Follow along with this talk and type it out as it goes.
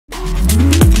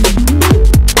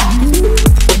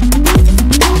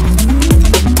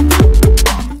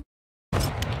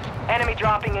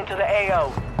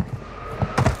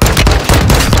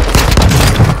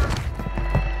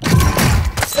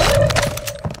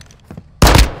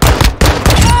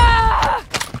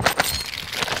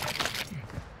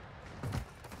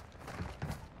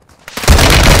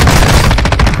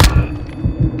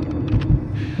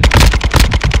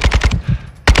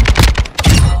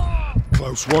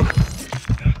Close one.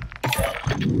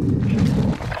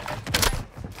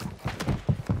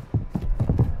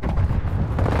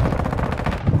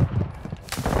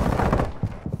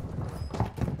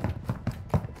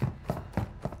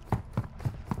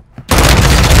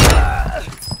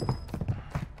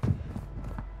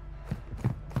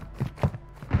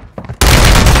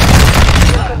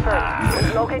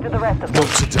 Located the rest of them.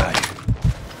 Once a day.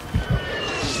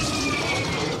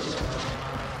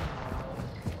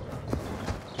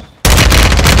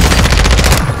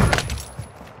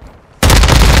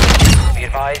 Be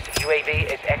advised, UAV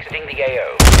is exiting the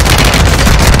AO.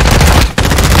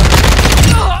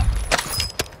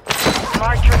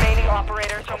 Marked remaining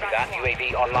operators from Copy that.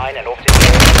 UAV online and off to the AO.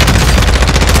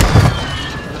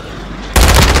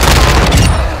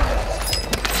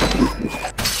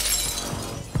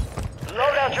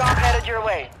 Loadout drop headed your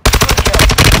way. Good kill.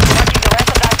 Marking the rest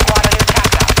of that squad on your attack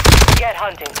map. Get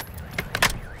hunting.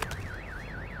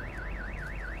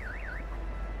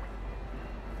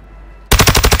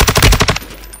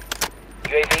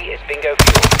 UAV is bingo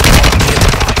fuel.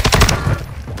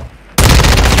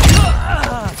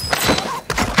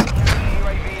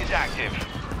 UAV is active.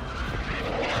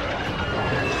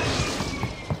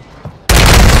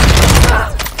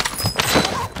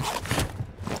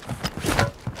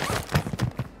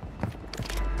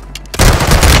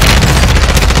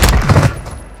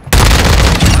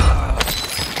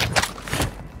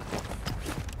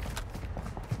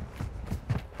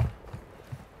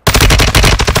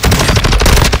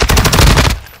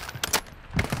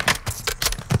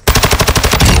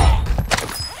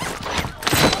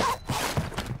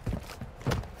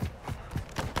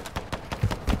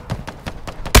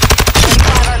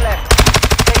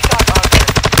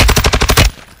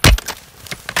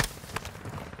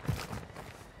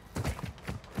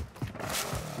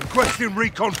 Requesting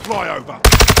recon flyover.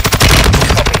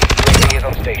 Copy. UAV is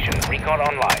on station. Recon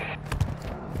online.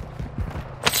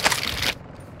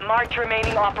 Marked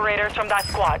remaining operators from that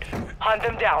squad. Hunt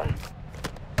them down.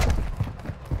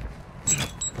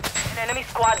 An enemy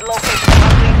squad located at the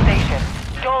hunting station.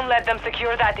 Don't let them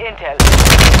secure that intel.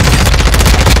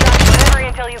 Extract whatever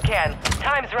intel you can.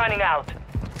 Time's running out.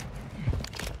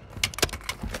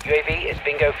 UAV is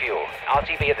bingo fuel.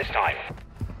 RTB at this time.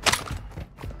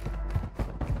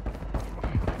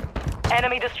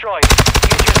 Enemy destroyed.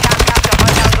 Use your tap to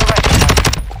hunt down the rest of them.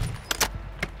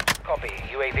 Copy.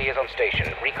 UAV is on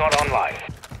station. Recon online.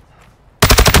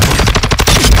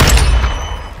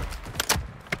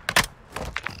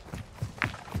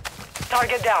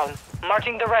 Target down.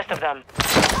 Marching the rest of them.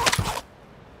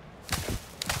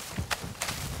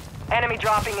 Enemy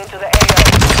dropping into the AO.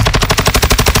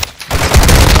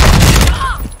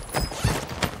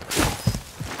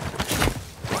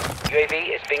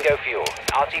 UAV is bingo fuel.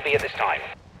 RTB at this time.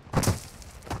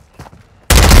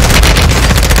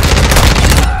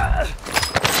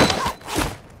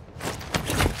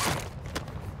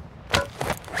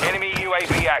 Enemy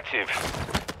UAV active.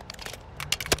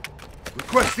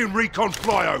 Requesting recon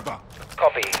flyover.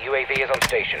 Copy. UAV is on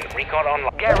station. Recon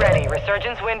online. Get ready.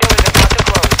 Resurgence window is about to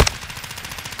close.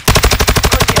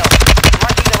 Good kill.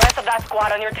 Marking the rest of that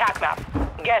squad on your attack map.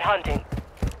 Get hunting.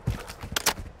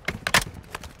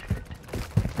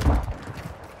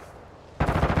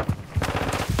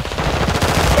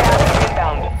 Gas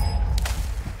inbound.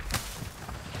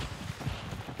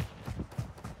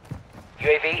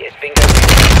 UAV is bingo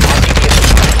fuel. RTB at this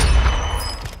time.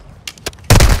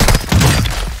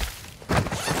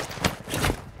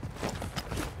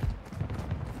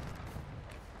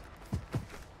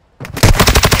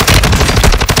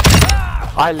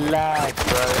 I lag,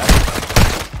 bro.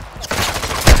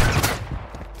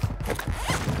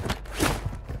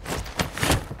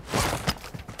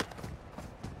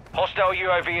 Hostile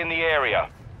UAV in the area.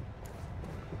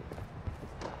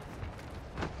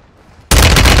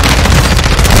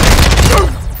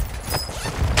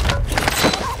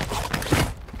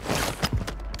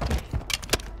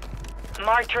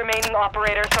 Marked remaining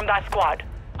operators from that squad.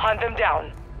 Hunt them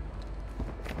down.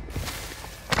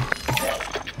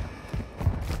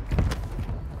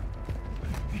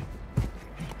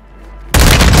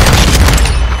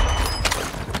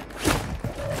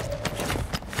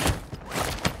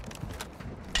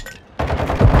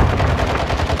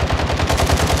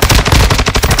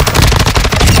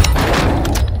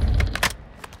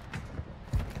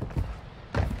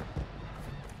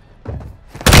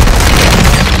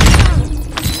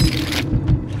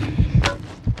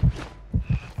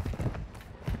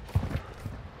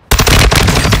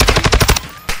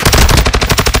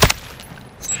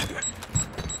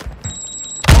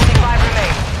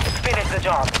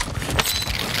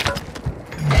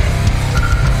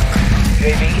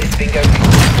 Bingo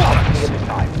fuel at this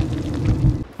time.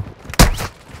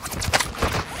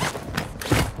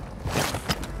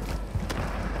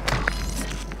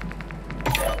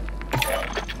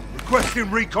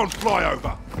 Requesting recon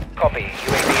flyover. Copy.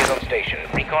 UAV is on station.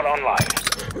 Recon online.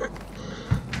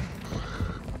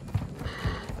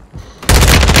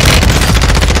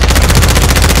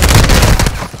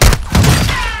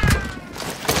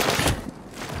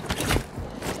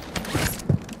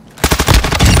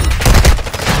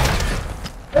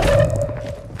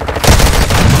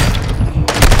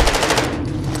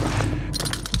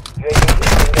 UAV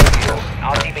is bingo fuel.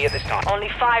 RTB at this time. Only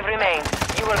 5 remain.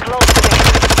 You were close to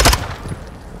victory.